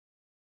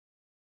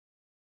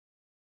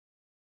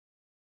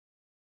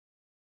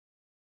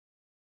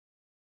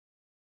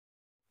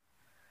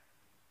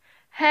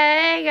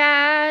Hey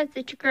guys,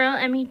 it's your girl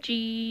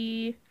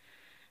MEG,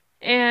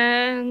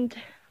 and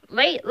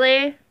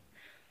lately,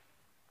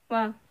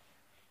 I've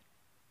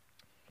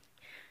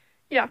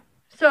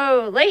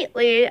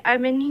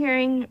been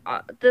hearing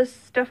this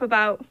stuff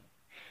about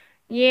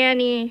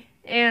Yanny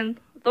and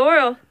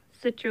Laurel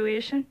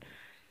situation,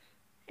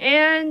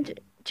 and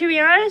to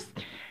be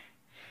honest,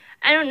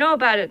 I don't know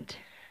about it.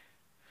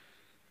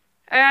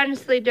 I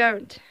honestly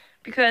don't,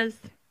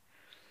 because,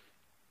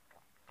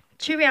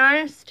 to be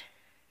honest,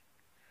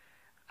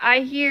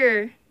 I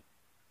hear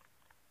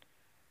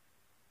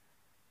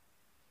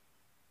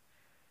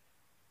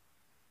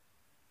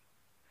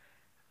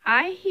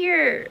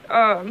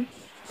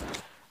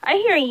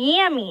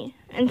yammy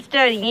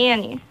instead of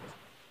Yanny.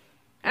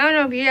 I don't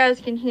know if you guys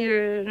can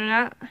hear it or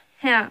not.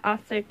 Yeah, I'll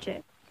search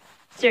it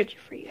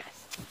for you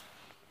guys.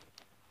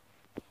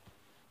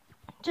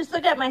 Just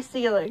look at my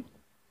ceiling.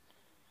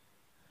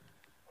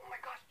 Oh my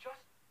gosh,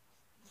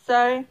 just...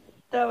 Sorry,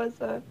 that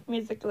was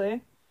musically.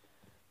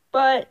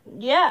 But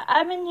yeah,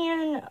 I've been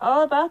hearing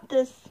all about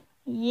this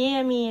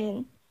Yammy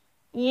and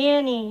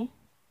Yanny,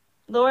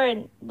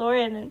 Lauren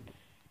and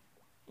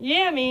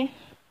Yammy.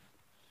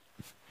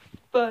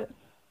 But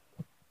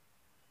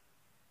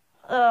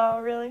oh,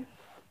 really?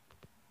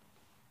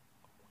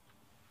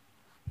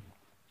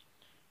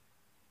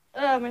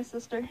 Oh, my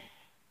sister.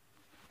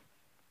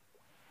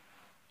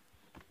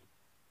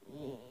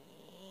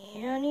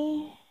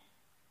 Yanny.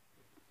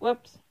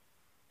 Whoops.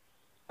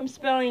 I'm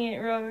spelling it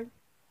wrong.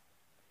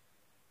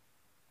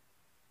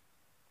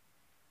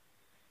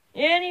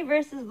 Yanny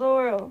versus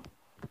Laurel.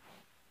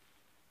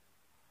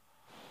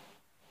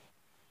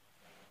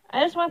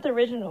 I just want the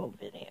original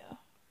video.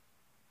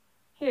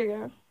 Here you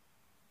go.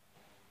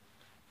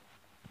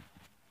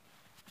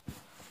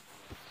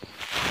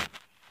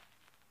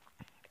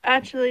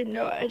 Actually,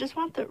 no, I just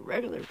want the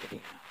regular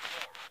video.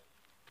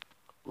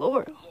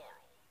 Laurel.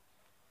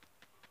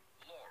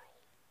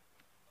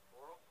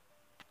 Laurel.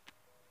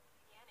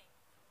 Yanny.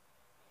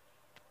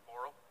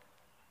 Laurel.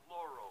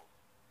 Laurel.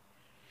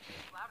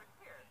 Loud and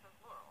clear, it says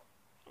Laurel.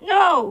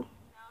 No!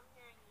 Now I'm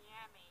hearing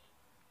yammy,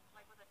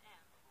 like with an M.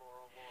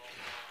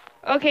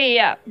 Laurel. Okay,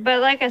 yeah, but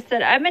like I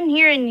said, I've been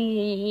hearing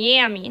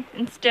yammy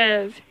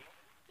instead of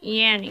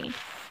Yanny.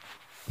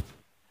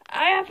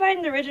 I gotta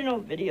find the original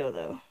video,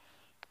 though.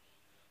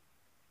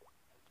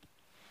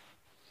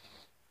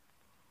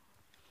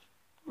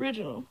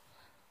 Original.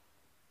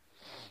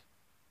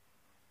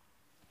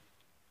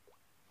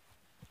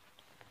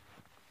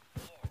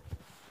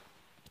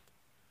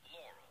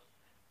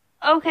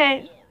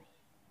 Okay.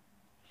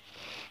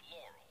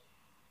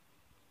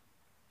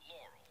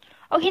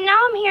 Okay,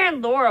 now I'm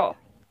hearing Laurel.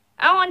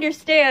 I don't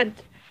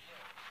understand.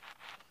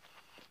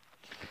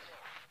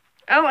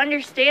 I'm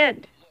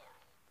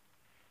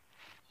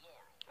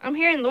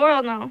hearing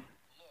Laurel now.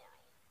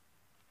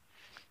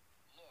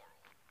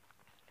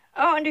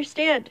 I don't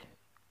understand.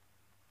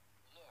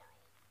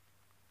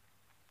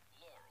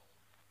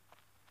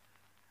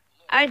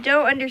 I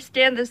don't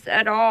understand this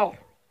at all.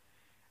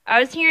 I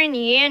was hearing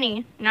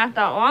Yanny not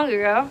that long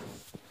ago.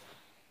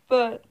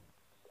 But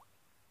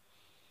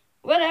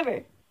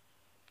whatever.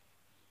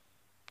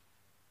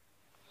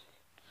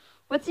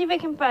 Let's see if I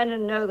can find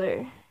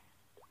another.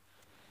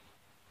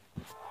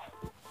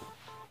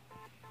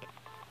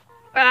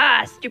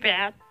 Ah, stupid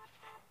ad.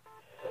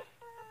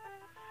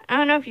 I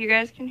don't know if you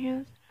guys can hear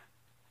this.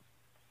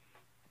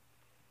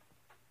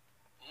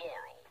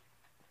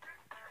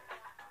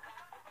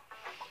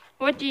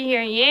 What do you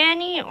hear,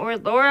 Yanny or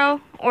Laurel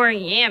or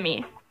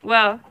Yammy?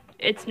 Well,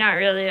 it's not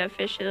really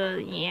official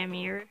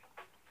Yammy or...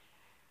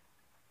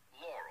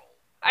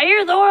 I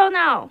hear Laurel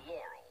now.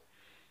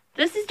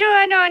 This is what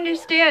I don't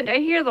understand. I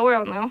hear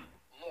Laurel now.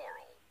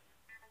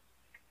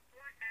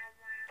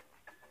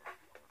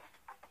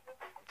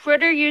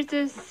 Twitter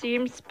uses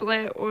seam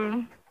split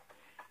or...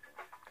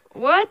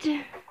 What?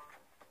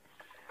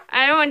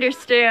 I don't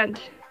understand.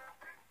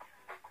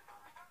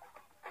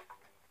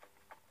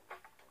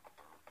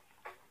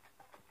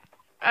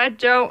 I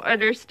don't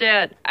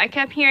understand. I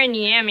kept hearing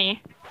Yammy.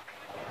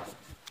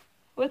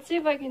 Let's see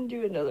if I can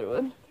do another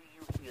one.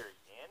 Do you hear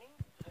Yanny?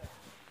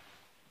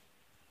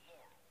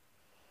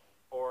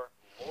 Or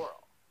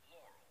Laurel?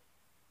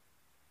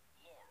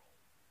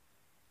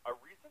 A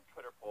recent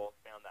Twitter poll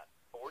found that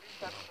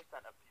 47%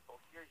 of people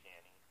hear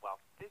Yanny, while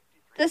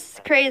 53%... This is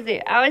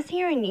crazy. I was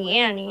hearing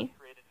Yanny.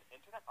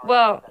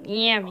 Well,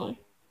 Yammy.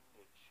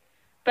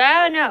 But I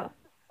don't know.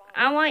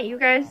 I want you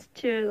guys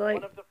to,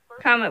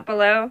 comment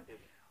below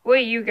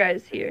what you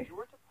guys hear.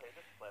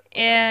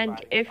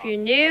 And if you're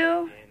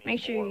new, make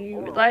sure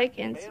you like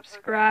and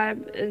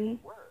subscribe and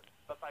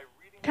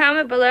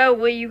comment below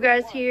what you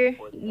guys hear,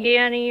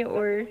 Yanny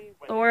or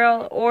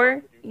Laurel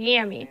or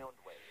Yammy.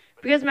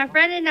 Because my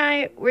friend and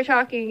I were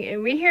talking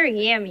and we hear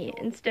Yammy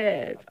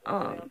instead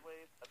of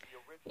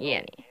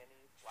Yanny.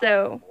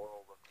 So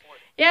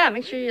yeah,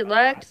 make sure you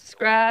like,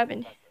 subscribe,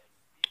 and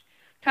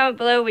comment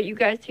below what you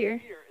guys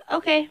hear.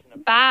 Okay,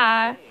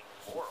 bye.